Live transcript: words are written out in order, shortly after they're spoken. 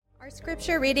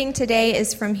Scripture reading today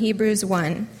is from Hebrews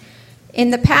 1. In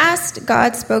the past,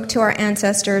 God spoke to our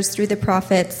ancestors through the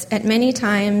prophets at many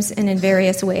times and in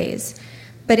various ways.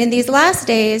 But in these last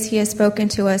days, he has spoken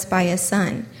to us by his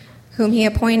Son, whom he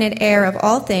appointed heir of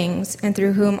all things, and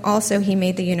through whom also he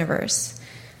made the universe.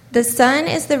 The Son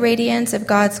is the radiance of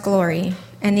God's glory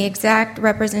and the exact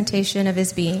representation of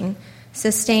his being,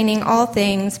 sustaining all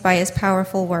things by his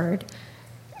powerful word.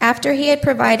 After he had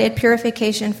provided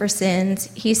purification for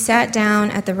sins, he sat down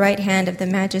at the right hand of the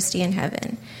Majesty in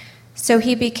heaven. So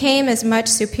he became as much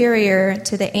superior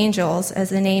to the angels as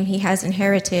the name he has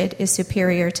inherited is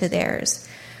superior to theirs.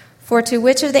 For to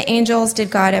which of the angels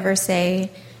did God ever say,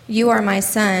 "You are my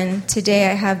son, today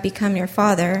I have become your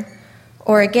father"?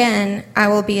 Or again, "I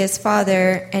will be his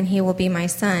father, and he will be my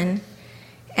son"?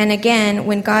 And again,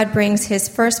 when God brings his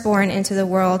firstborn into the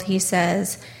world, he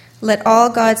says, "Let all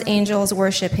God's angels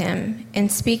worship him."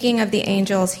 And speaking of the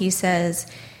angels, he says,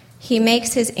 "He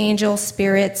makes his angels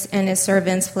spirits and his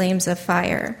servants flames of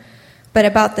fire." But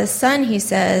about the Son, he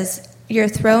says, "Your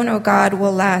throne, O God,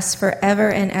 will last forever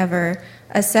and ever.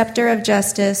 A scepter of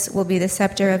justice will be the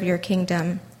scepter of your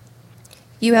kingdom.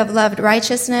 You have loved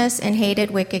righteousness and hated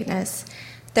wickedness.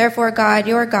 Therefore God,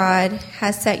 your God,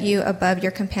 has set you above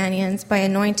your companions by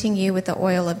anointing you with the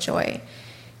oil of joy."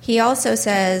 He also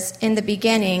says, "In the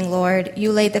beginning, Lord,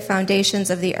 you laid the foundations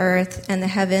of the earth, and the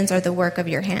heavens are the work of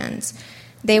your hands.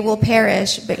 They will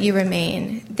perish, but you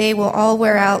remain. They will all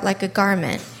wear out like a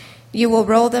garment. You will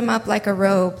roll them up like a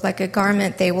robe, like a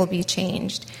garment they will be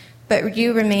changed. But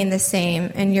you remain the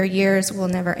same, and your years will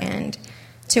never end."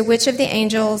 To which of the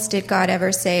angels did God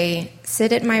ever say,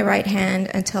 "Sit at my right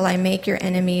hand until I make your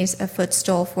enemies a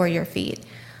footstool for your feet"?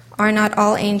 Are not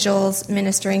all angels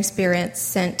ministering spirits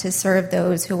sent to serve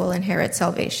those who will inherit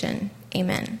salvation?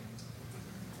 Amen.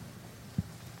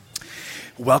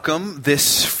 Welcome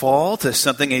this fall to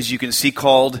something, as you can see,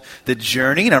 called The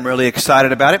Journey, and I'm really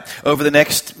excited about it. Over the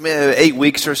next 8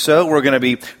 weeks or so, we're going to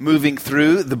be moving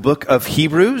through the book of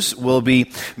Hebrews. We'll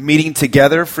be meeting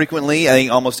together frequently, I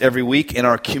think almost every week, in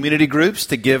our community groups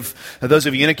to give those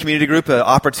of you in a community group an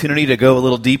opportunity to go a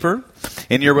little deeper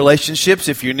in your relationships.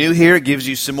 If you're new here, it gives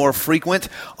you some more frequent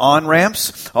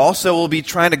on-ramps. Also, we'll be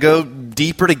trying to go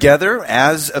deeper together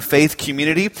as a faith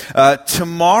community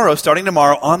starting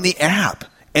tomorrow, on the app.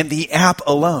 And the app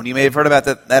alone. You may have heard about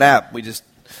that app we just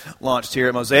launched here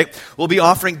at Mosaic. We'll be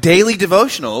offering daily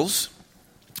devotionals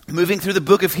moving through the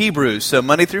book of Hebrews. So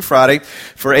Monday through Friday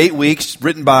for 8 weeks,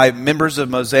 written by members of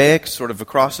Mosaic, sort of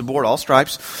across the board, all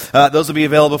stripes. Those will be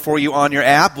available for you on your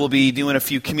app. We'll be doing a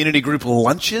few community group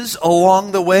lunches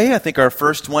along the way. I think our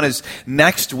first one is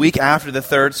next week after the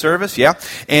third service. Yeah.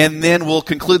 And then we'll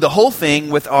conclude the whole thing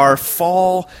with our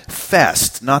fall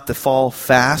fest, not the fall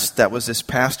fast. That was this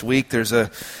past week. There's a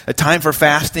time for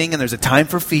fasting and there's a time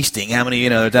for feasting. How many,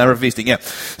 a time for feasting? Yeah.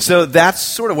 So that's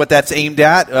sort of what that's aimed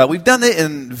at. We've done it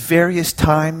in various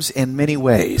times in many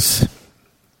ways.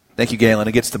 Thank you, Galen.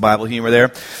 It gets the Bible humor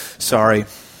there. Sorry.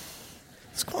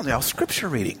 Let's go on now. Scripture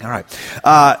reading. All right.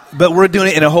 But we're doing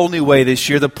it in a whole new way this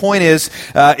year. The point is,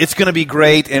 it's going to be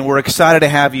great, and we're excited to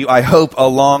have you, I hope,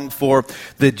 along for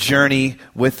the journey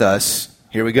with us.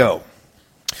 Here we go.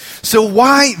 So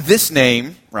why this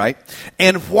name, right?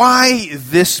 And why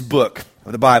this book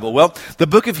of the Bible? Well, the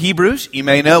book of Hebrews, you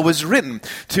may know, was written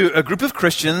to a group of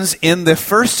Christians in the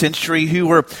first century who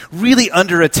were really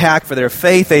under attack for their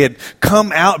faith. They had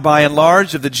come out, by and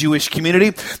large, of the Jewish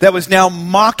community that was now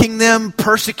mocking them,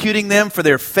 persecuting them for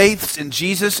their faiths in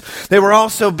Jesus. They were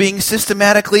also being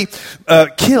systematically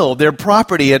killed. Their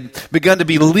property had begun to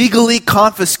be legally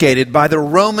confiscated by the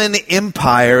Roman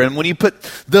Empire. And when you put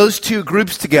those two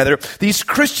groups together, these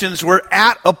Christians were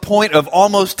at a point of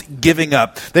almost giving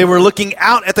up. They were looking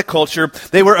out at the culture.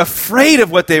 They were afraid of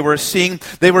what they were seeing.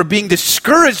 They were being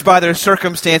discouraged by their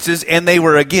circumstances, and they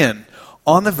were again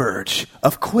on the verge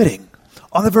of quitting,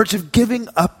 on the verge of giving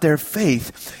up their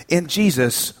faith in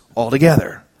Jesus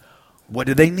altogether. What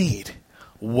did they need?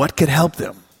 What could help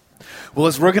them? Well,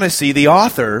 as we're going to see, the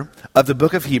author of the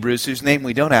book of Hebrews, whose name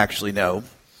we don't actually know,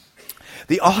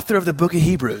 the author of the book of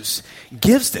Hebrews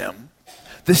gives them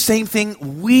the same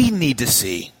thing we need to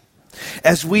see.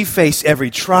 As we face every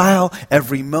trial,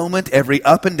 every moment, every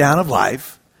up and down of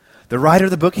life, the writer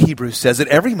of the book of Hebrews says at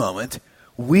every moment,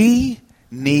 we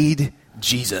need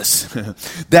Jesus.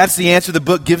 That's the answer the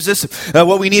book gives us.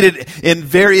 What we needed in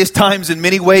various times in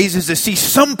many ways is to see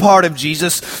some part of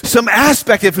Jesus, some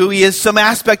aspect of who he is, some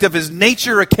aspect of his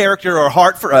nature or character or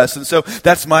heart for us. And so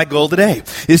that's my goal today,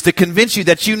 is to convince you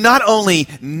that you not only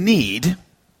need,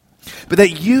 but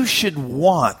that you should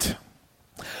want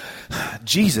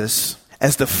Jesus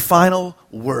as the final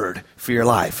word for your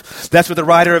life. That's what the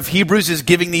writer of Hebrews is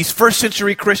giving these first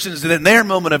century Christians in their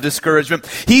moment of discouragement.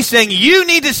 He's saying you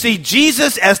need to see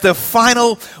Jesus as the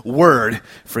final word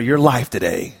for your life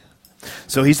today.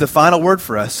 So he's the final word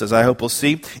for us, as I hope we'll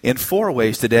see, in 4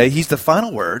 ways today. He's the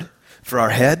final word for our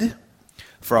head,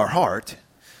 for our heart,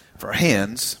 for our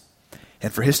hands,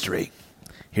 and for history.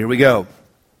 Here we go.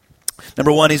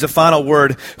 Number 1, he's a final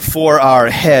word for our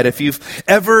head. If you've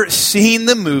ever seen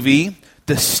the movie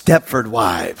The Stepford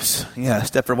Wives. Yeah,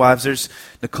 Stepford Wives, there's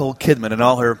Nicole Kidman in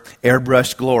all her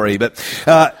airbrushed glory. But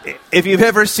if you've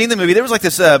ever seen the movie, there was like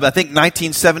this, I think,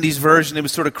 1970s version. It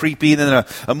was sort of creepy. And then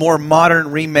a more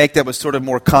modern remake that was sort of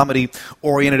more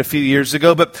comedy-oriented a few years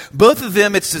ago. But both of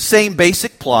them, it's the same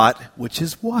basic plot, which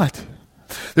is what?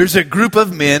 There's a group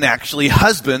of men, actually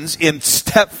husbands, in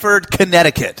Stepford,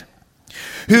 Connecticut,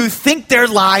 who think their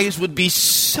lives would be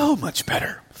so much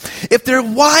better if their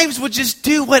wives would just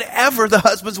do whatever the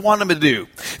husbands want them to do.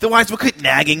 The wives would quit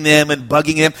nagging them and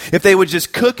bugging them. If they would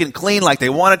just cook and clean like they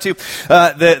wanted to.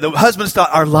 The husbands thought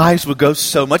our lives would go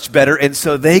so much better, and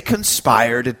so they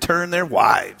conspired to turn their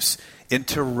wives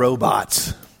into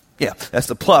robots. Yeah, that's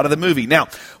the plot of the movie. Now,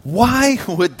 why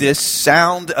would this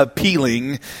sound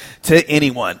appealing to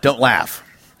anyone? Don't laugh.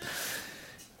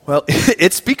 Well,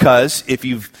 it's because if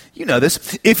you've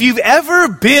ever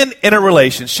been in a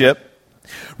relationship,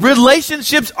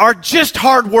 relationships are just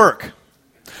hard work.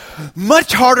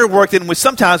 Much harder work than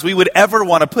sometimes we would ever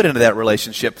want to put into that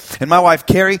relationship. And my wife,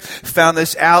 Carrie, found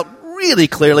this out really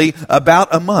clearly about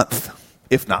a month,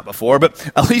 if not before,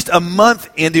 but at least a month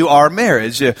into our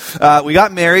marriage. We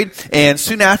got married, and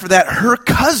soon after that, her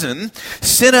cousin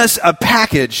sent us a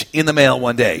package in the mail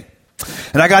one day.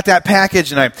 And I got that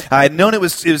package, and I had known it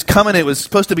was coming. It was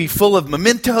supposed to be full of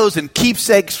mementos and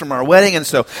keepsakes from our wedding. And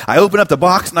so I opened up the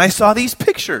box, and I saw these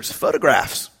pictures,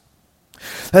 photographs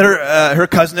that her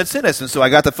cousin had sent us. And so I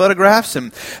got the photographs.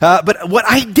 But what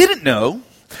I didn't know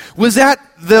was that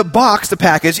the box, the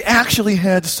package, actually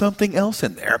had something else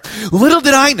in there. Little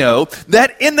did I know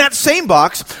that in that same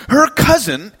box, her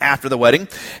cousin, after the wedding,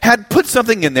 had put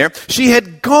something in there. She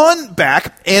had gone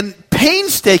back and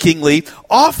painstakingly,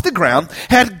 off the ground,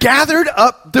 had gathered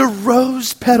up the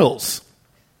rose petals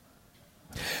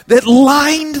that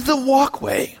lined the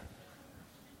walkway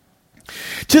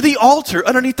to the altar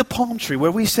underneath the palm tree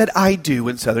where we said I do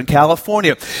in Southern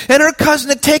California. And her cousin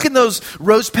had taken those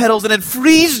rose petals and had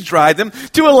freeze-dried them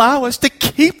to allow us to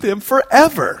keep them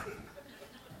forever.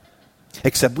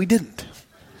 Except we didn't.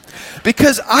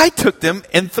 Because I took them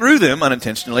and threw them,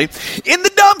 unintentionally, in the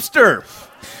dumpster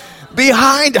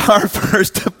behind our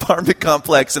first apartment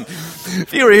complex. And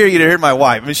if you were here, you'd hear my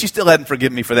wife. I mean, she still hadn't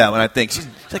forgiven me for that one, I think. She's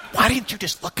like, why didn't you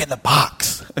just look in the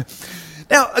box?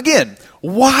 Now, again,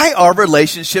 why are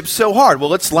relationships so hard?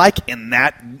 Well, it's like in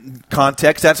that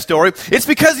context, that story, it's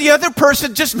because the other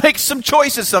person just makes some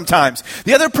choices sometimes.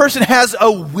 The other person has a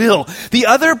will. The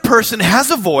other person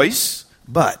has a voice,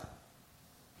 but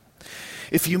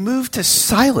if you move to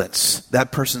silence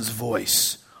that person's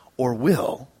voice or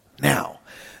will, now,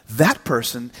 that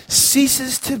person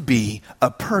ceases to be a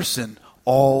person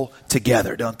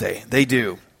altogether, don't they? They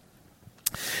do.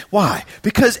 Why?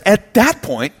 Because at that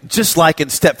point, just like in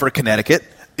Stepford, Connecticut,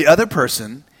 the other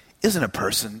person isn't a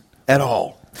person at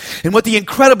all. And what the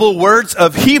incredible words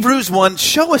of Hebrews 1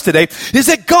 show us today is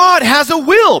that God has a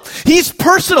will. He's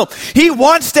personal. He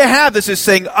wants to have, this is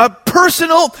saying, a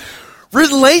personal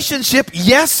relationship,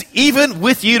 yes, even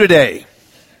with you today.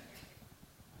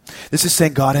 This is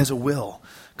saying God has a will.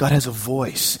 God has a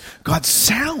voice. God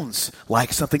sounds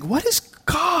like something. What does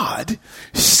God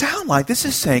sound like? This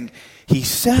is saying he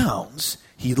sounds,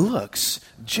 he looks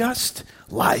just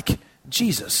like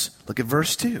Jesus. Look at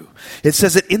verse 2. It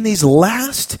says that in these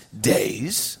last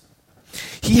days,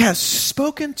 he has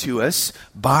spoken to us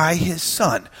by his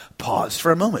Son. Pause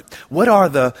for a moment. What are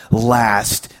the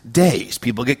last days?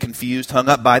 People get confused, hung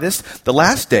up by this. The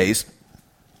last days,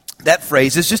 that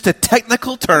phrase is just a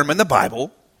technical term in the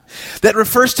Bible that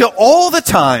refers to all the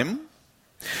time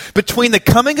between the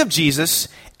coming of Jesus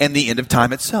and the end of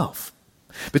time itself.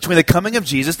 Between the coming of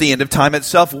Jesus, the end of time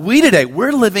itself,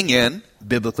 we're living in,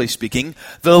 biblically speaking,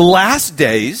 the last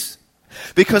days,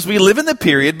 because we live in the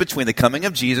period between the coming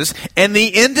of Jesus and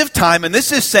the end of time. And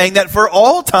this is saying that for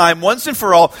all time, once and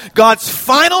for all, God's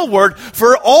final word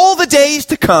for all the days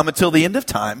to come until the end of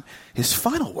time, his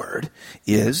final word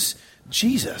is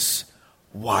Jesus.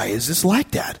 Why is this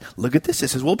like that? Look at this. It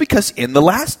says, well, because in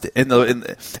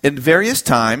various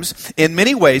times, in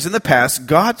many ways in the past,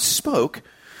 God spoke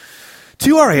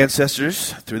to our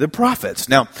ancestors through the prophets.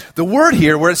 Now, the word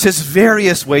here, where it says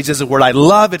various ways, is a word I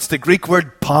love. It's the Greek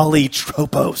word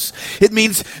polytropos. It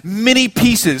means many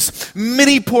pieces,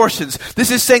 many portions.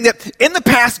 This is saying that in the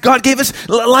past, God gave us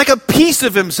like a piece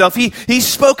of himself. He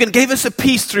spoke and gave us a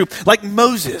piece through, like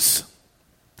Moses.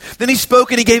 Then he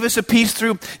spoke and he gave us a piece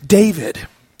through David.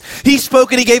 He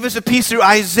spoke and he gave us a piece through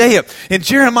Isaiah and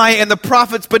Jeremiah and the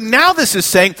prophets. But now this is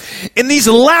saying, in these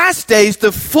last days,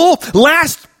 the full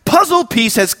last puzzle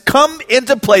piece has come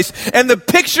into place, and the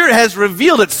picture has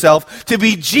revealed itself to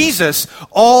be Jesus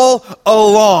all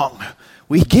along.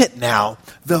 We get now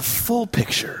the full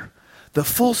picture, the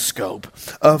full scope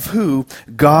of who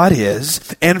God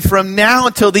is. And from now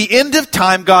until the end of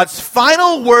time, God's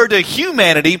final word to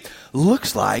humanity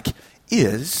looks like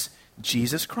is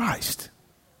Jesus Christ.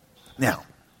 Now,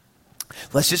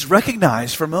 let's just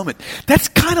recognize for a moment, that's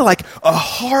kind of like a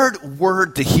hard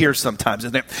word to hear sometimes,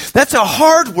 isn't it? That's a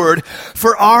hard word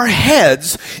for our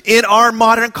heads in our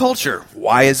modern culture.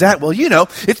 Why is that? Well,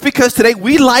 it's because today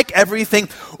we like everything,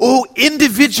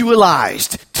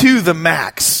 individualized to the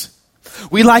max.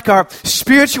 We like our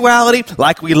spirituality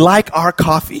like we like our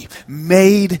coffee,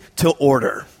 made to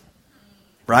order.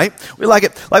 Right? We like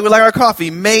it like we like our coffee,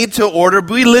 made to order.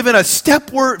 We live in a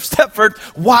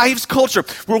Stepford wives culture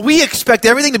where we expect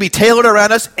everything to be tailored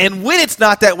around us, and when it's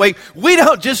not that way, we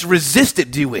don't just resist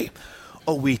it, do we?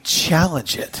 We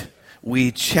challenge it.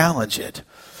 We challenge it.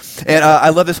 And I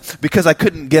love this because I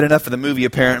couldn't get enough of the movie,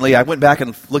 apparently. I went back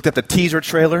and looked at the teaser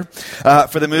trailer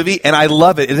for the movie, and I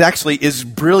love it. It actually is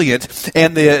brilliant.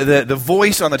 And the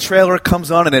voice on the trailer comes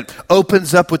on, and it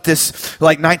opens up with this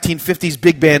like 1950s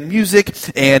big band music,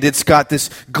 and it's got this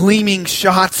gleaming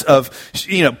shots of,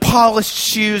 polished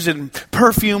shoes and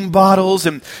perfume bottles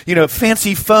and,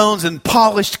 fancy phones and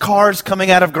polished cars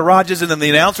coming out of garages. And then the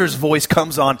announcer's voice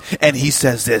comes on, and he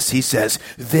says this. He says,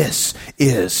 "This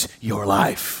is your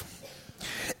life.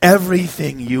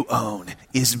 Everything you own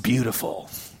is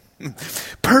beautiful,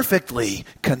 perfectly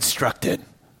constructed,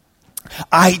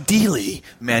 ideally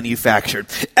manufactured.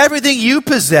 Everything you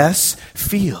possess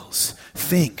feels,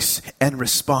 thinks, and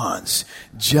responds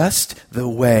just the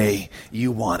way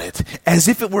you want it, as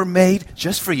if it were made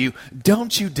just for you.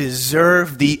 Don't you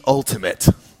deserve the ultimate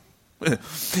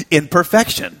in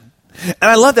perfection?"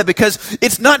 And I love that because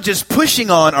it's not just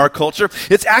pushing on our culture,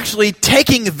 it's actually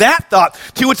taking that thought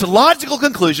to its logical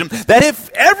conclusion that if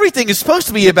everything is supposed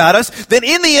to be about us, then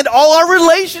in the end, all our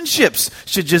relationships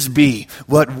should just be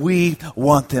what we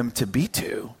want them to be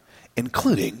to,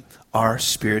 including our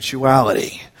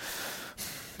spirituality.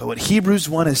 But what Hebrews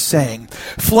 1 is saying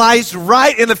flies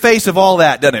right in the face of all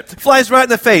that, doesn't it? Flies right in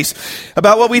the face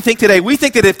about what we think today. We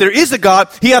think that if there is a God,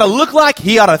 he ought to look like,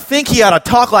 he ought to think, he ought to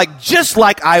talk like, just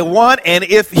like I want. And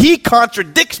if he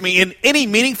contradicts me in any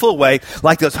meaningful way,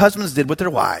 like those husbands did with their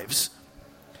wives.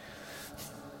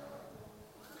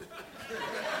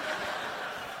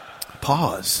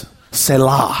 Pause.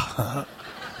 Selah.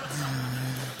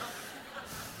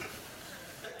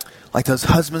 Like those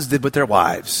husbands did with their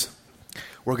wives.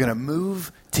 We're going to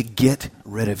move to get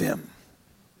rid of him.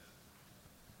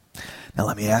 Now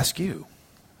let me ask you,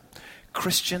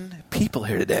 Christian people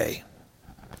here today,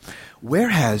 where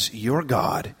has your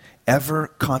God ever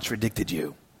contradicted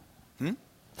you?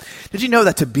 Did you know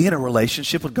that to be in a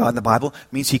relationship with God in the Bible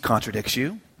means he contradicts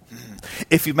you?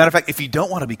 Matter of fact, if you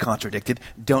don't want to be contradicted,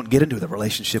 don't get into the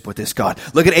relationship with this God.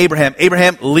 Look at Abraham.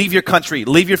 Abraham, leave your country,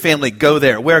 leave your family, go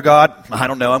there. Where, God? I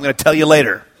don't know. I'm going to tell you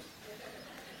later.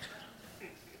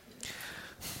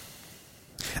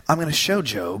 I'm going to show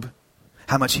Job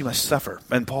how much he must suffer,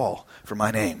 and Paul, for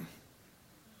my name.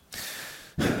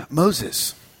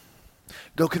 Moses,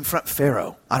 go confront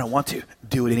Pharaoh. I don't want to.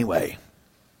 Do it anyway.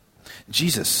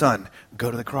 Jesus, son,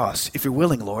 go to the cross. If you're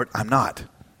willing, Lord, I'm not.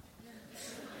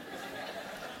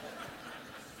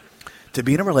 To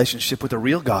be in a relationship with a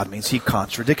real God means he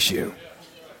contradicts you.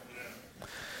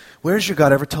 Where's your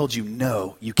God ever told you,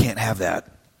 no, you can't have that?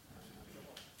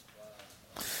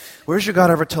 Where's your God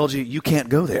ever told you, you can't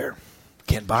go there,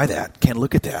 can't buy that, can't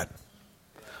look at that?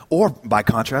 Or, by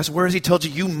contrast, where has he told you,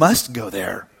 you must go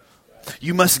there?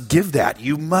 You must give that.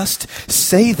 You must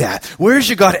say that. Where has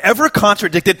your God ever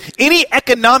contradicted any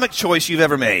economic choice you've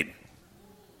ever made?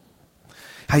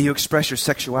 How you express your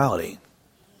sexuality?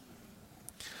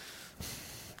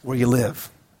 Where you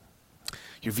live?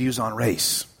 Your views on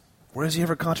race? Where has he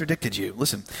ever contradicted you?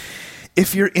 Listen.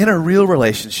 If you're in a real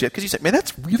relationship, because you say, man,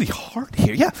 that's really hard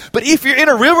here. Yeah, but if you're in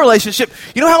a real relationship,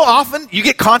 you know how often you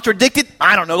get contradicted?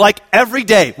 I don't know, like every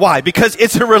day. Why? Because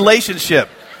it's a relationship.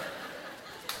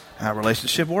 How a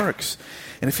relationship works.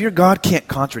 And if your God can't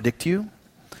contradict you,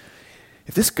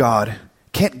 if this God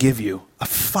can't give you a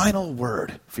final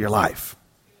word for your life.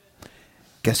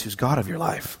 Guess who's God of your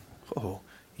life? Oh,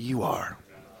 you are.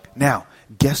 Now,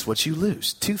 guess what you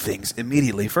lose? Two things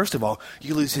immediately. First of all,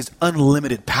 you lose his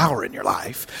unlimited power in your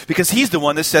life because he's the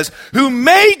one that says, who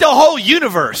made the whole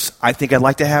universe? I think I'd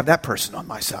like to have that person on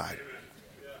my side.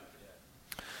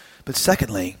 But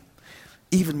secondly,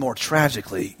 even more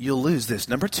tragically, you'll lose this.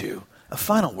 Number two, a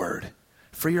final word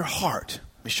for your heart.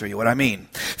 Let me show you what I mean.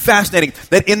 Fascinating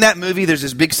that in that movie, there's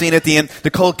this big scene at the end.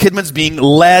 Nicole Kidman's being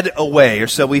led away, or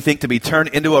so we think, to be turned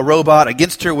into a robot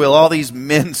against her will. All these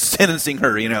men sentencing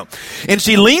her, And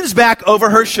she leans back over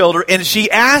her shoulder and she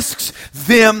asks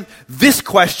them this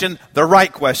question, the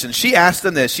right question. She asks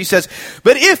them this. She says,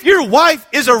 but if your wife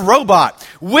is a robot,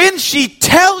 when she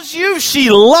tells you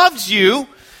she loves you,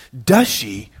 does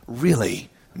she really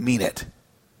mean it?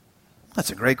 That's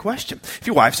a great question. If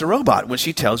your wife's a robot, when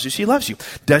she tells you she loves you,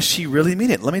 does she really mean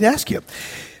it? Let me ask you.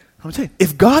 Let me tell you,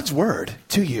 if God's word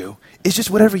to you is just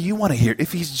whatever you want to hear,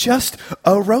 if he's just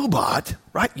a robot,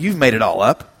 right? You've made it all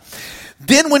up.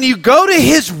 Then when you go to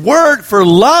his word for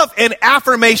love and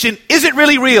affirmation, is it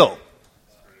really real?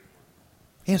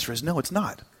 The answer is no, it's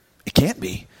not. It can't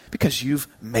be. Because you've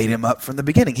made him up from the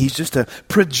beginning. He's just a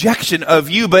projection of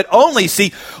you, but only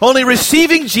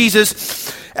receiving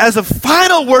Jesus as a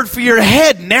final word for your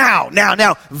head now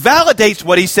validates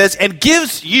what he says and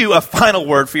gives you a final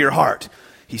word for your heart.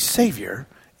 He's Savior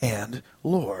and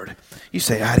Lord. You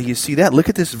say, how do you see that? Look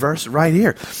at this verse right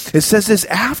here. It says this,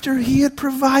 after he had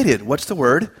provided, what's the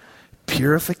word?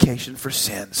 Purification for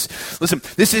sins. Listen,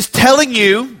 this is telling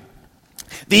you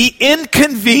the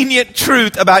inconvenient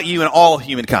truth about you and all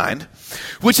humankind,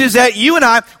 which is that you and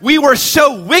I, we were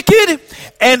so wicked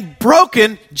and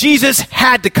broken, Jesus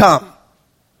had to come.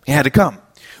 He had to come.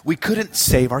 We couldn't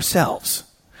save ourselves.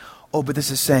 Oh, but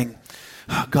this is saying,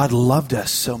 God loved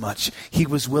us so much, he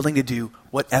was willing to do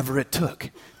whatever it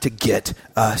took to get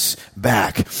us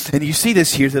back. And you see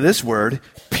this here through this word,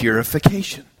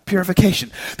 purification.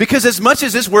 Purification. Because as much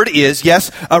as this word is, yes,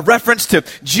 a reference to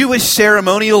Jewish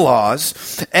ceremonial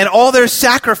laws and all their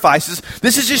sacrifices,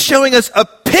 this is just showing us a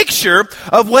picture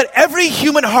of what every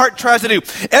human heart tries to do.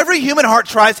 Every human heart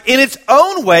tries in its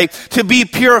own way to be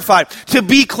purified, to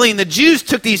be clean. The Jews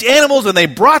took these animals and they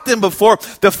brought them before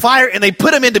the fire and they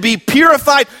put them in to be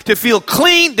purified, to feel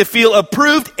clean, to feel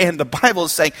approved. And the Bible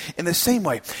is saying in the same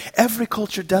way, every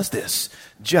culture does this,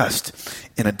 just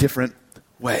in a different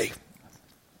way.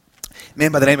 A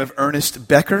man by the name of Ernest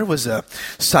Becker was a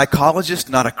psychologist,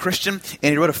 not a Christian,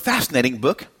 and he wrote a fascinating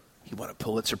book. He won a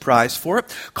Pulitzer Prize for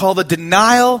it, called The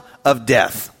Denial of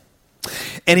Death.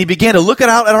 And he began to look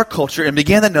out at our culture and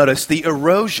began to notice the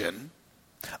erosion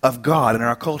of God in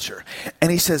our culture. And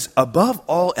he says, above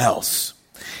all else,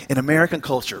 in American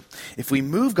culture, if we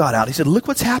move God out, he said, look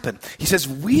what's happened. He says,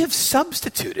 we have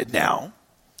substituted now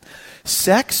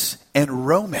sex and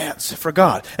romance for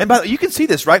God. And by the way, you can see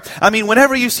this, right? I mean,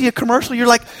 whenever you see a commercial, you're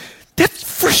like, that's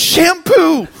for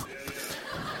shampoo.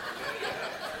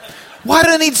 Why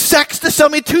do I need sex to sell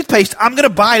me toothpaste? I'm going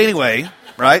to buy it anyway,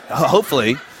 right?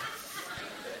 Hopefully.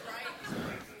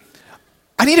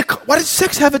 What does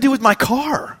sex have to do with my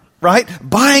car, right?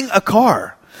 Buying a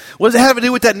car. What does it have to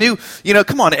do with that new,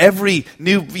 come on, every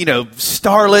new,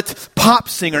 starlet pop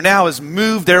singer now has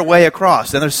moved their way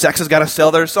across. And their sex has got to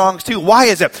sell their songs too. Why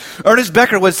is it? Ernest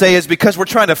Becker would say is because we're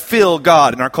trying to fill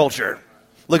God in our culture.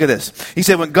 Look at this. He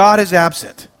said, when God is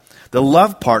absent, the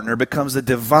love partner becomes the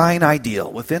divine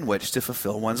ideal within which to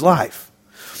fulfill one's life.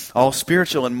 All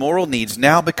spiritual and moral needs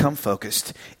now become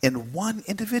focused in one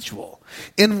individual.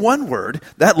 In one word,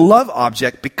 that love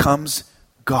object becomes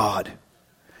God.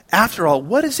 After all,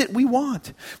 what is it we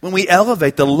want when we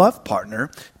elevate the love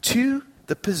partner to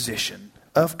the position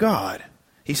of God?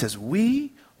 He says,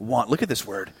 we want, look at this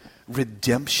word,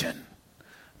 redemption.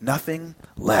 Nothing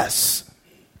less.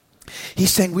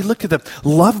 He's saying we look to the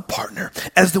love partner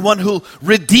as the one who'll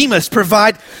redeem us,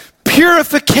 provide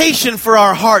purification for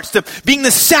our hearts, to being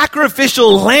the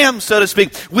sacrificial lamb, so to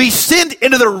speak. We send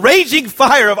into the raging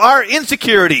fire of our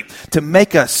insecurity to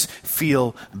make us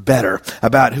feel better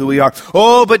about who we are.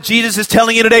 Oh, but Jesus is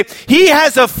telling you today, he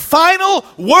has a final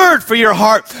word for your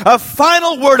heart, a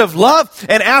final word of love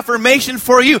and affirmation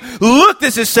for you. Look,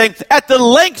 this is saying, at the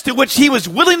lengths to which he was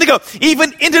willing to go,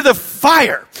 even into the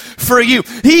fire for you.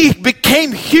 He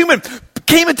became human,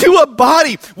 came into a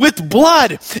body with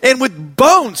blood and with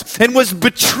bones and was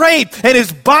betrayed, and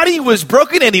his body was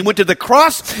broken, and he went to the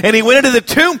cross and he went into the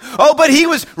tomb. Oh, but he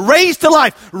was raised to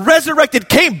life, resurrected,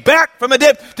 came back from the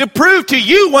dead to prove to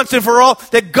you once and for all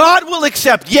that God will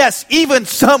accept, yes, even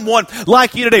someone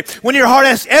like you today. When your heart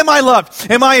asks, am I loved?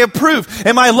 Am I approved?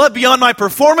 Am I loved beyond my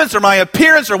performance or my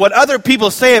appearance or what other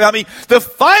people say about me? The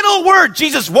final word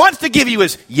Jesus wants to give you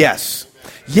is yes.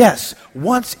 Yes,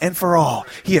 once and for all,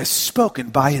 he has spoken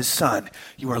by his Son.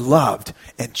 You are loved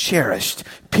and cherished,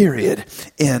 period,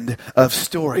 end of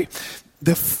story.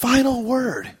 The final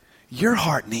word your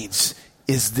heart needs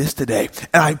is this today.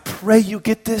 And I pray you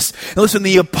get this. And listen,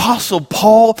 the Apostle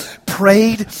Paul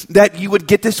prayed that you would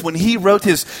get this when he wrote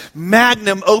his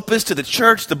magnum opus to the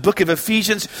church, the book of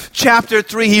Ephesians, chapter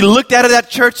 3. He looked out of that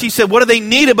church. He said, what do they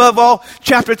need above all?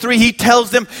 Chapter 3, he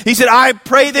tells them, he said, I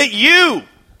pray that you,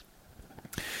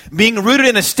 being rooted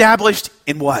and established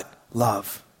in what?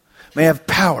 Love, may have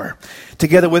power,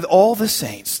 together with all the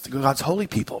saints, God's holy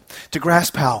people, to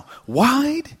grasp how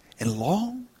wide and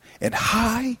long and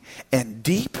high and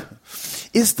deep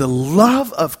is the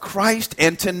love of Christ,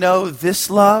 and to know this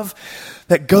love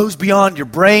that goes beyond your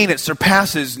brain, it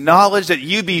surpasses knowledge, that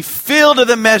you be filled to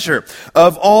the measure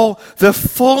of all the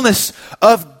fullness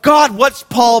of God. What's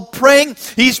Paul praying?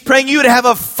 He's praying you to have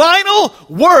a final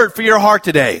word for your heart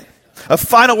today. A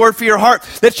final word for your heart,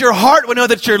 that your heart would know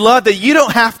that you're loved, that you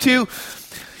don't have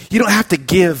to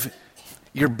give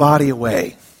your body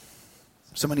away.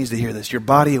 Someone needs to hear this. Your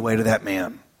body away to that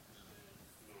man.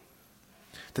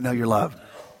 To know you're loved.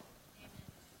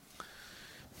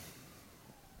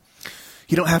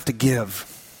 You don't have to give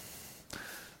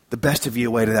the best of you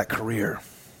away to that career.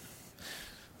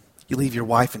 You leave your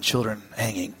wife and children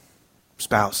hanging,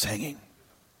 spouse hanging.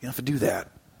 You don't have to do that.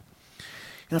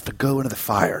 You don't have to go into the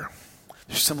fire.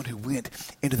 There's someone who went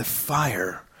into the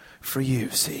fire for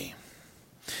you, see.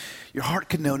 Your heart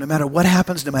can know no matter what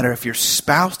happens, no matter if your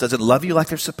spouse doesn't love you like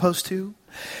they're supposed to,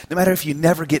 no matter if you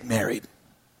never get married,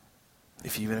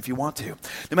 even if you want to,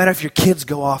 no matter if your kids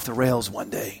go off the rails one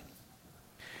day,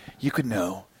 you can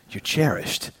know you're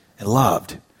cherished and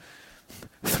loved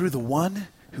through the one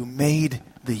who made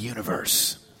the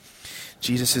universe.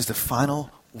 Jesus is the final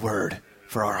word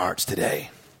for our hearts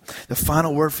today. The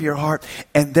final word for your heart.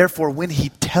 And therefore, when he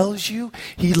tells you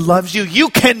he loves you, you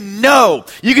can know.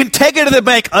 You can take it to the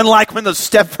bank, unlike when the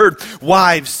Stepford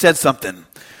wives said something.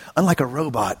 Unlike a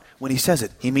robot, when he says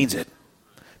it, he means it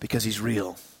because he's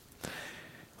real.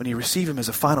 When you receive him as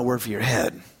a final word for your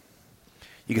head,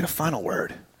 you get a final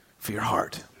word for your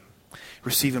heart.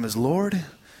 Receive him as Lord,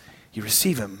 you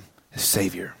receive him as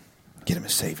Savior. Get him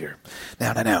as Savior.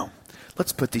 Now,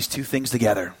 let's put these two things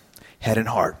together, head and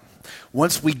heart.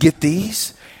 Once we get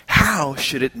these, how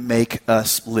should it make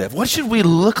us live? What should we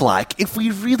look like if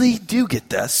we really do get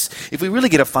this? If we really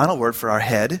get a final word for our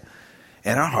head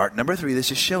and our heart. Number 3,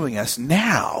 this is showing us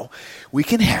now we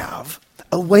can have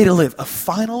a way to live, a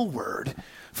final word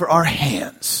for our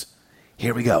hands.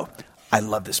 Here we go. I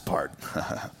love this part.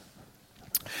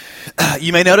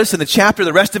 You may notice in the chapter,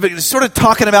 the rest of it is sort of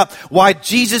talking about why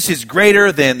Jesus is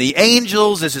greater than the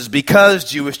angels. This is because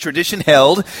Jewish tradition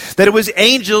held that it was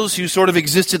angels who sort of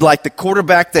existed like the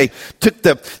quarterback. They took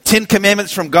the 10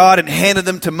 commandments from God and handed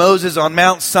them to Moses on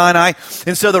Mount Sinai.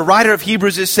 And so the writer of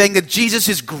Hebrews is saying that Jesus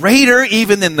is greater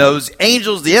even than those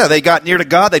angels. Yeah, they got near to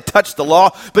God. They touched the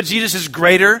law. But Jesus is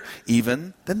greater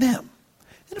even than them.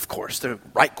 And of course, the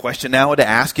right question now to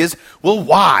ask is, well,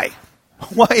 why?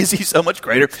 Why is he so much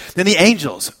greater than the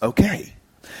angels? Okay.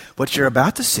 What you're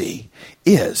about to see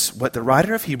is what the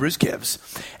writer of Hebrews gives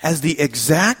as the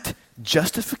exact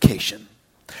justification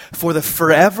for the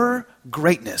forever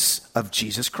greatness of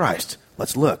Jesus Christ.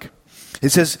 Let's look. It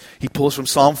says, he pulls from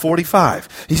Psalm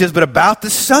 45. He says, but about the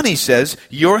Son, he says,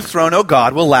 your throne, O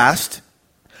God, will last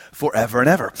forever and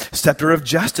ever. Scepter of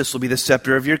justice will be the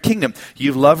scepter of your kingdom.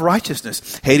 You've loved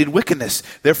righteousness, hated wickedness.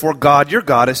 Therefore, God, your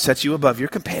God, has set you above your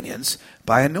companions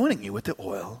by anointing you with the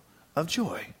oil of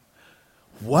joy.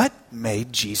 What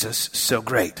made Jesus so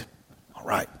great? All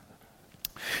right.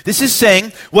 This is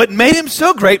saying what made him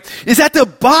so great is at the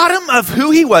bottom of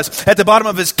who he was, at the bottom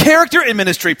of his character and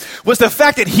ministry, was the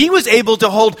fact that he was able to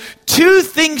hold two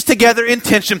things together in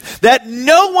tension that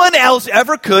no one else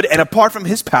ever could, and apart from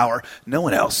his power, no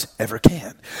one else ever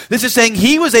can. This is saying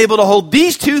he was able to hold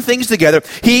these two things together.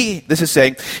 This is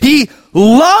saying he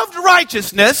loved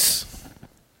righteousness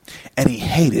and he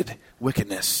hated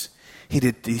wickedness. He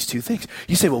did these two things.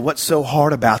 You say, well, what's so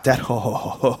hard about that?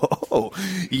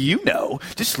 You know,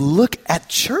 just look at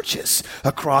churches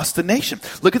across the nation.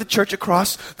 Look at the church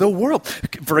across the world.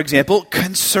 For example,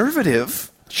 conservative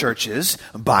churches,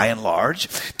 by and large,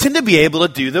 tend to be able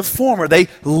to do the former. They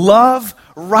love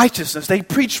righteousness. They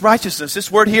preach righteousness.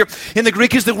 This word here in the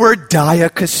Greek is the word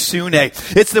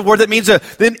diakosune. It's the word that means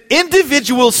an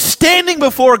individual standing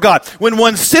before God. When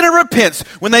one sinner repents,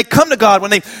 when they come to God,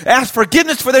 when they ask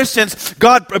forgiveness for their sins,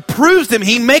 God approves them.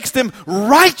 He makes them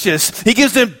righteous. He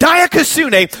gives them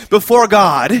diakosune before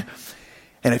God.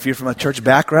 And if you're from a church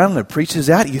background that preaches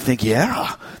that, you think,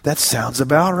 yeah, that sounds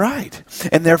about right.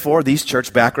 And therefore, these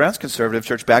church backgrounds, conservative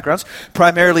church backgrounds,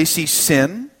 primarily see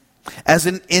sin as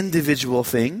an individual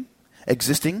thing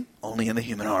existing only in the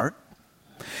human heart.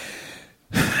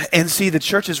 And see the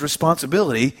church's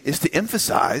responsibility is to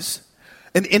emphasize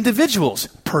an individual's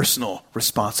personal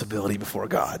responsibility before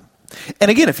God.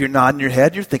 And again, if you're nodding your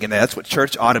head, you're thinking that's what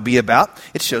church ought to be about.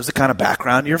 It shows the kind of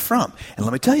background you're from. And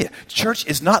let me tell you, church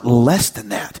is not less than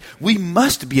that. We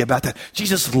must be about that.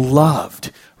 Jesus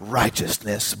loved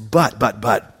righteousness, but.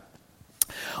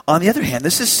 On the other hand,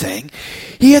 this is saying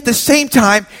he at the same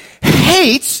time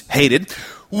hated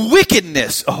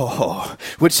wickedness.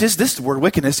 Which is, this word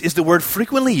wickedness is the word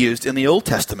frequently used in the Old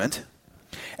Testament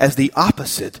as the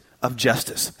opposite of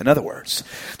justice. In other words,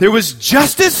 there was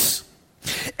justice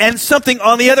and something,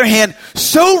 on the other hand,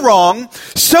 so wrong,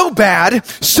 so bad,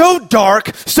 so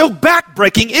dark, so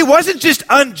backbreaking, it wasn't just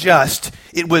unjust,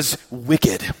 it was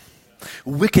wicked.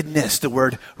 Wickedness, the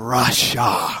word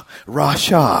rasha.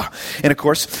 And of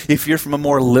course, if you're from a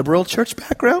more liberal church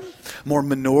background, more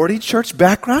minority church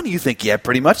background, you think, yeah,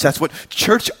 pretty much that's what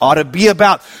church ought to be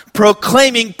about.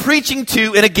 Proclaiming, preaching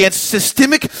to, and against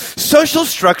systemic social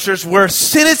structures where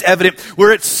sin is evident,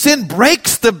 where sin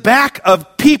breaks the back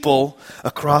of people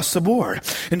across the board.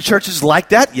 In churches like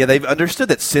that, yeah, they've understood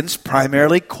that sin's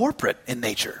primarily corporate in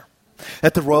nature.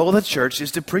 That the role of the church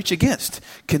is to preach against,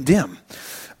 condemn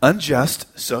unjust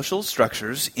social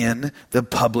structures in the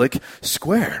public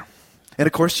square. And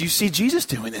of course, you see Jesus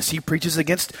doing this. He preaches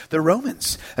against the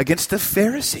Romans, against the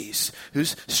Pharisees,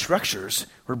 whose structures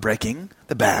were breaking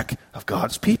the back of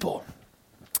God's people.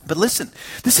 But listen,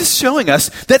 this is showing us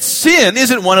that sin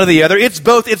isn't one or the other. It's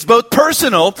both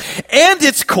personal and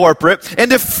it's corporate.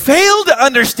 And to fail to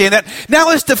understand that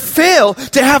now is to fail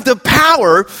to have the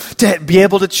power to be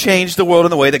able to change the world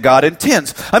in the way that God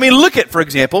intends. I mean, look at, for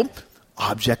example,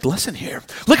 object lesson here.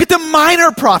 Look at the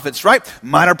minor prophets, right?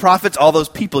 Minor prophets, all those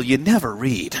people you never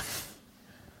read.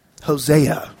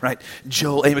 Hosea, right?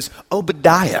 Joel, Amos,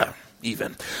 Obadiah,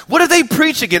 even. What do they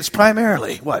preach against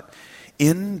primarily? What?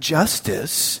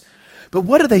 Injustice. But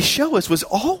what do they show us was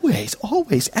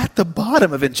always at the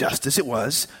bottom of injustice, it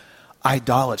was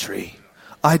idolatry.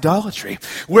 Idolatry.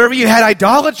 Wherever you had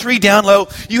idolatry down low,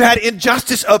 you had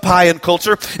injustice up high in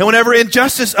culture. And whenever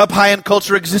injustice up high in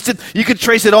culture existed, you could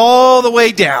trace it all the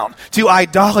way down to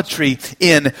idolatry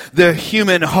in the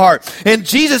human heart. And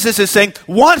Jesus, this is saying,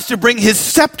 wants to bring his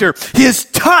scepter, his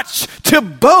touch to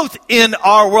both in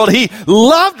our world. He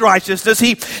loved righteousness.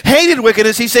 He hated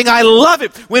wickedness. He's saying, I love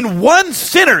it when one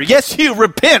sinner, yes, you,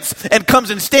 repents and comes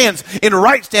and stands in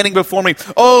right standing before me.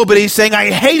 Oh, but he's saying,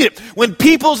 I hate it when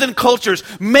peoples and cultures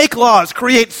make laws,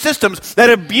 create systems that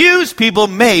abuse people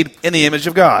made in the image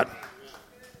of God.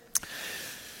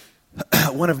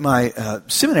 One of my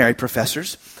seminary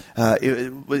professors,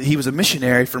 he was a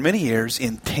missionary for many years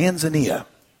in Tanzania,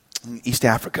 in East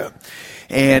Africa.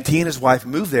 And he and his wife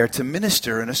moved there to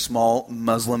minister in a small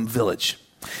Muslim village.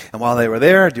 And while they were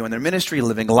there doing their ministry,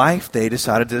 living life, they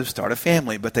decided to start a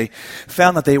family. But they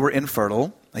found that they were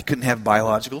infertile. They couldn't have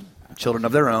biological children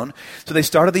of their own. So they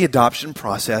started the adoption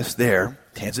process there,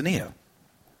 Tanzania.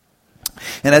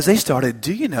 And as they started,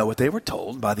 do you know what they were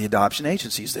told by the adoption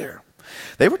agencies there?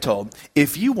 They were told,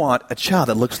 if you want a child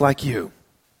that looks like you,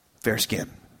 fair skin,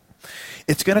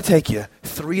 it's going to take you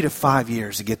 3 to 5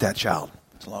 years to get that child.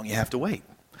 That's how long you have to wait.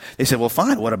 They said, well,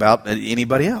 fine, what about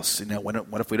anybody else? You know,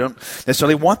 what if we don't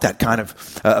necessarily want that kind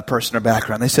of person or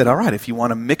background? They said, all right, if you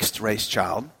want a mixed race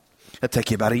child, it'll take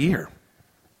you about a year.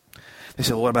 They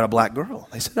said, well, what about a black girl?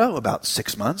 They said, oh, about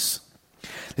 6 months.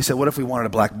 They said, what if we wanted a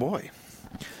black boy?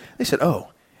 They said,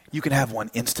 oh, you can have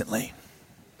one instantly.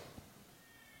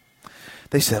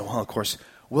 They said, well, of course,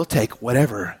 we'll take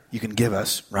whatever you can give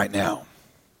us right now.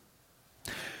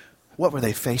 What were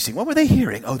they facing? What were they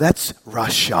hearing? Oh, that's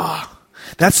Rasha.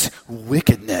 That's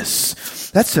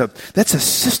wickedness. That's a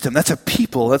system. That's a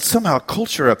people. That's somehow a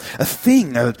culture, a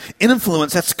thing, an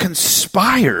influence that's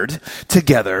conspired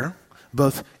together,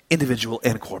 both individual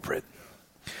and corporate,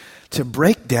 to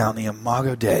break down the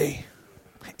Imago Dei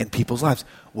in people's lives.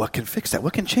 What can fix that?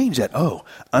 What can change that? Oh,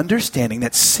 understanding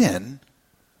that sin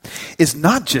is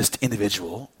not just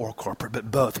individual or corporate,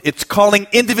 but both. It's calling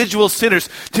individual sinners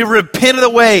to repent of the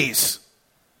ways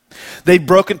They've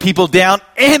broken people down,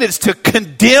 and it's to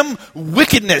condemn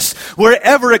wickedness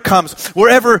wherever it comes,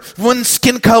 wherever one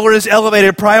skin color is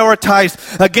elevated,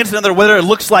 prioritized against another, whether it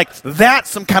looks like that,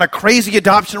 some kind of crazy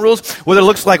adoption rules, whether it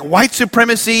looks like white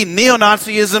supremacy,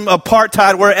 neo-Nazism,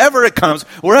 apartheid, wherever it comes,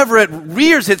 wherever it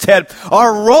rears its head.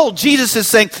 Our role, Jesus is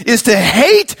saying, is to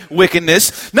hate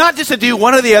wickedness, not just to do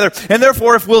one or the other. And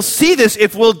therefore, if we'll see this,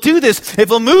 if we'll do this, if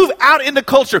we'll move out into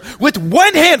culture with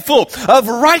one handful of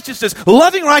righteousness,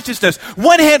 loving righteousness,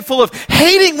 one handful of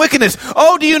hating wickedness,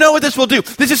 oh, do you know what this will do?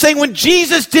 This is saying when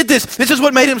Jesus did this is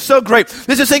what made him so great.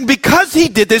 This is saying because he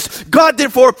did this, God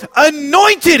therefore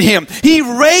anointed him. He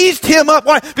raised him up.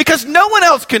 Why? Because no one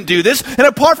else can do this, and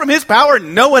apart from his power,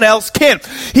 no one else can.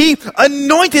 He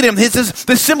anointed him. This is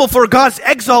the symbol for God's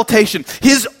exaltation,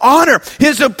 his honor,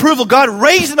 his approval. God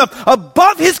raised him up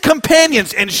above his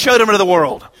companions and showed him to the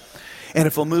world. And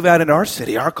if we'll move out into our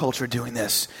city, our culture doing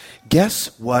this,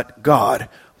 guess what God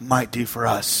might do for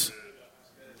us?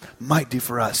 Might do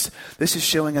for us. This is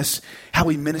showing us how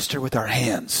we minister with our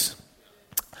hands.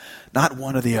 Not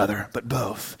one or the other, but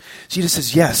both. Jesus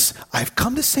says, yes, I've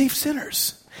come to save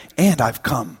sinners, and I've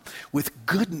come with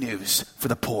good news for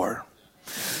the poor.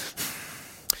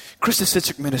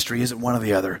 Christocentric ministry isn't one or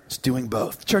the other. It's doing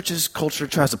both. Church's culture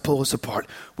tries to pull us apart.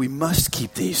 We must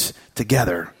keep these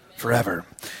together forever.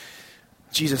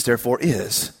 Jesus, therefore,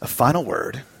 is a final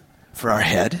word for our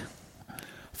head,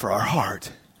 for our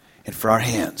heart, and for our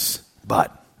hands.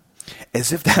 But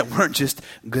as if that weren't just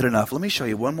good enough, let me show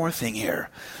you one more thing here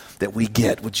that we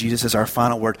get with Jesus as our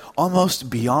final word, almost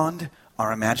beyond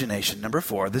our imagination. Number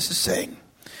 4, this is saying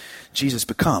Jesus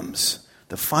becomes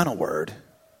the final word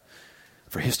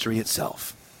for history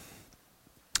itself.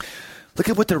 Look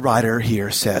at what the writer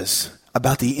here says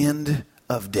about the end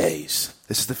of days.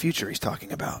 This is the future he's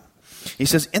talking about. He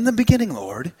says, in the beginning,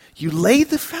 Lord, you laid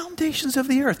the foundations of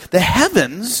the earth. The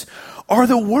heavens are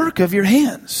the work of your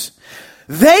hands.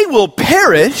 They will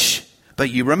perish, but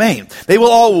you remain. They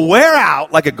will all wear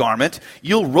out like a garment.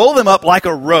 You'll roll them up like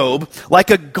a robe.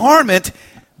 Like a garment,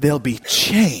 they'll be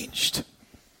changed.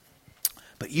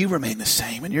 But you remain the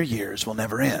same, and your years will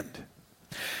never end.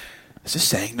 This is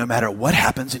saying no matter what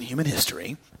happens in human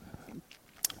history,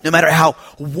 no matter how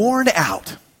worn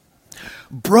out,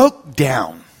 broke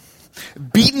down,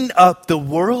 beaten up the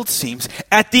world seems,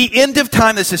 at the end of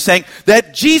time, this is saying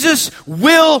that Jesus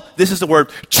will, this is the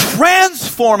word,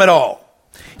 transform it all.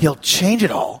 He'll change it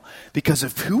all because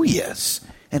of who he is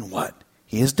and what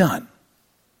he has done.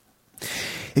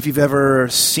 If you've ever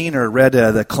seen or read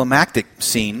the climactic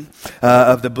scene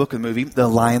of the book of the movie, The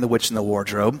Lion, the Witch, and the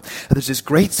Wardrobe, there's this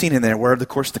great scene in there where, of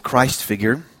course, the Christ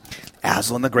figure,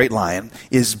 Aslan, the great lion,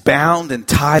 is bound and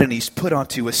tied, and he's put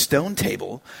onto a stone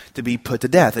table to be put to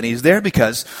death. And he's there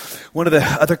because one of the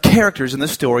other characters in the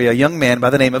story, a young man by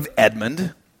the name of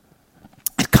Edmund,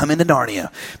 had come into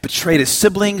Narnia, betrayed his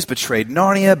siblings, betrayed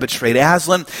Narnia, betrayed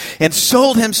Aslan, and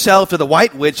sold himself to the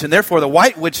White Witch. And therefore the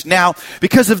White Witch now,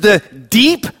 because of the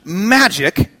deep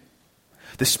magic,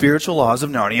 the spiritual laws of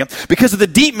Narnia, because of the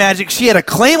deep magic, she had a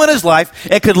claim on his life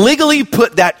and could legally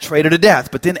put that traitor to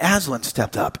death. But then Aslan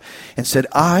stepped up and said,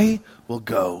 I will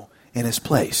go in his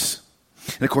place.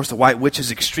 And of course, the White Witch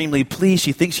is extremely pleased.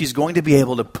 She thinks she's going to be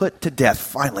able to put to death,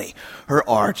 finally, her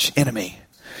arch enemy.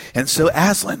 And so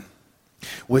Aslan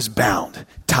was bound,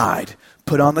 tied,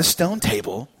 put on the stone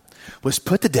table, was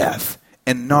put to death,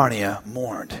 and Narnia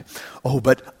mourned. Oh,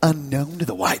 but unknown to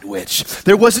the White Witch,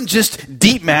 there wasn't just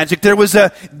deep magic, there was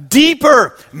a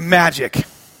deeper magic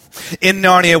in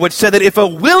Narnia, which said that if a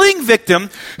willing victim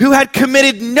who had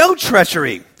committed no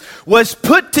treachery was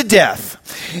put to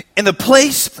death in the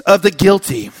place of the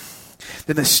guilty,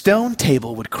 then the stone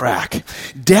table would crack.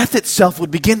 Death itself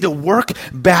would begin to work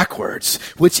backwards,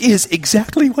 which is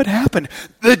exactly what happened.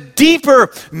 The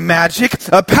deeper magic,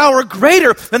 a power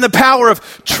greater than the power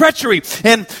of treachery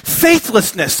and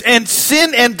faithlessness and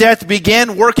sin and death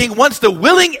began working once the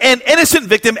willing and innocent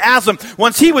victim, Aslan,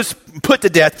 once he was put to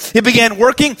death, it began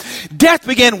working. Death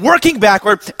began working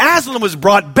backward. Aslan was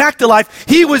brought back to life.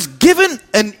 He was given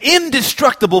an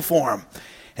indestructible form,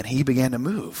 and he began to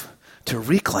move, to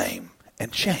reclaim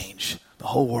and change the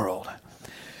whole world.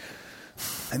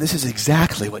 And this is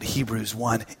exactly what Hebrews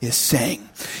 1 is saying,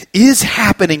 is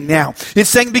happening now. It's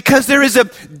saying because there is a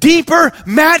deeper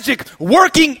magic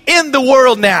working in the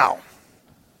world now,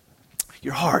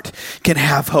 your heart can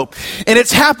have hope. And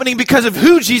it's happening because of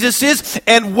who Jesus is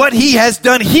and what he has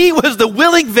done. He was the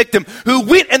willing victim who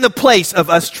went in the place of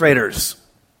us traitors.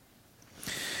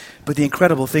 But the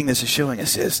incredible thing this is showing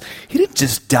us is he didn't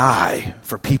just die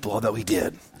for people, although he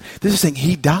did. This is saying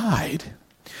he died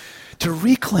to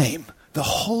reclaim the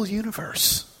whole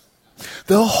universe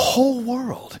the whole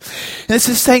world. And this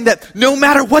is saying that no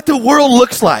matter what the world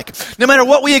looks like, no matter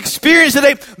what we experience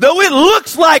today, though it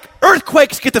looks like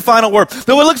earthquakes get the final word,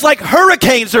 though it looks like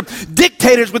hurricanes or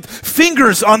dictators with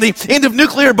fingers on the end of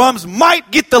nuclear bombs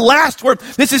might get the last word,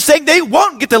 this is saying they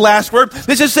won't get the last word.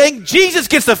 This is saying Jesus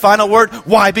gets the final word.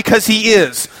 Why? Because he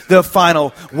is the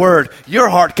final word. Your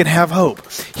heart can have hope.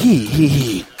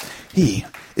 He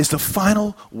is the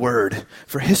final word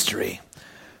for history.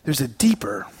 There's a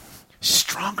deeper,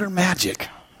 stronger magic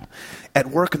at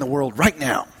work in the world right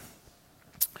now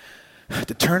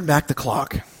to turn back the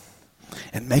clock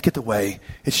and make it the way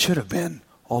it should have been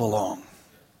all along.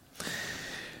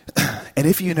 And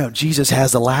if you know Jesus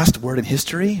has the last word in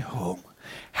history,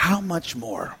 how much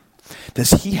more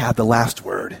does he have the last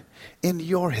word in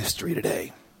your history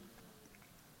today?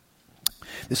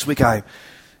 This week I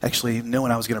actually knew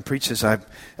when I was going to preach this, I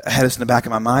had this in the back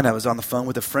of my mind. I was on the phone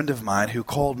with a friend of mine who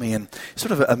called me, and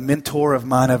sort of a mentor of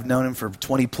mine. I've known him for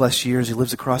 20 plus years. He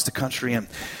lives across the country, and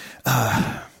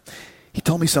he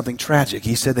told me something tragic.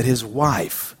 He said that his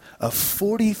wife of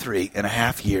 43 and a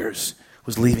half years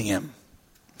was leaving him.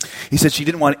 He said she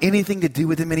didn't want anything to do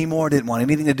with him anymore, didn't want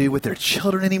anything to do with their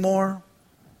children anymore.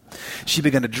 She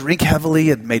began to drink heavily,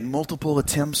 had made multiple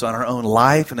attempts on her own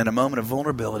life, and in a moment of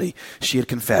vulnerability, she had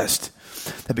confessed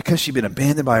that because she'd been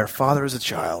abandoned by her father as a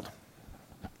child,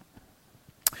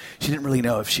 she didn't really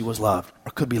know if she was loved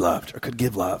or could be loved or could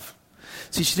give love.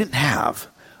 See, she didn't have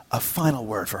a final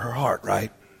word for her heart,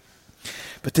 right?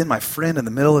 But then my friend, in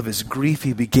the middle of his grief,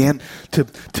 he began to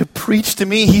preach to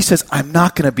me. He says, I'm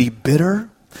not going to be bitter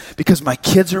because my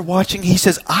kids are watching. He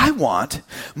says, I want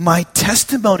my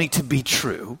testimony to be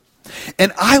true,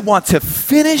 and I want to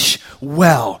finish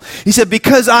well. He said,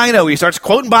 because I know, he starts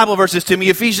quoting Bible verses to me,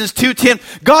 Ephesians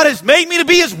 2:10, God has made me to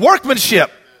be his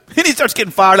workmanship. And he starts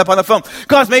getting fired up on the phone.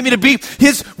 God's made me to be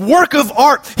his work of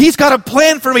art. He's got a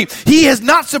plan for me. He is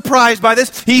not surprised by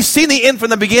this. He's seen the end from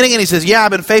the beginning, and he says, yeah,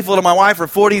 I've been faithful to my wife for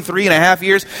 43 and a half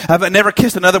years. I've never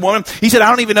kissed another woman. He said, I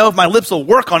don't even know if my lips will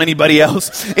work on anybody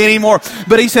else anymore.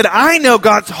 But he said, I know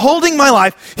God's holding my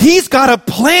life. He's got a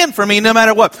plan for me no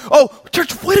matter what. Oh,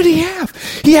 church, what did he have?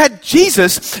 He had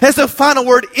Jesus as the final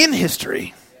word in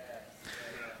history.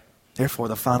 Therefore,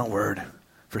 the final word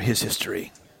for his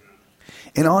history.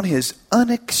 And on his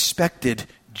unexpected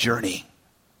journey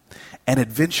and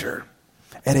adventure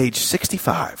at age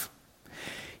 65,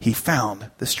 he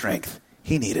found the strength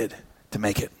he needed to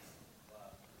make it.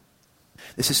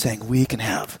 This is saying we can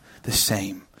have the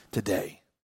same today.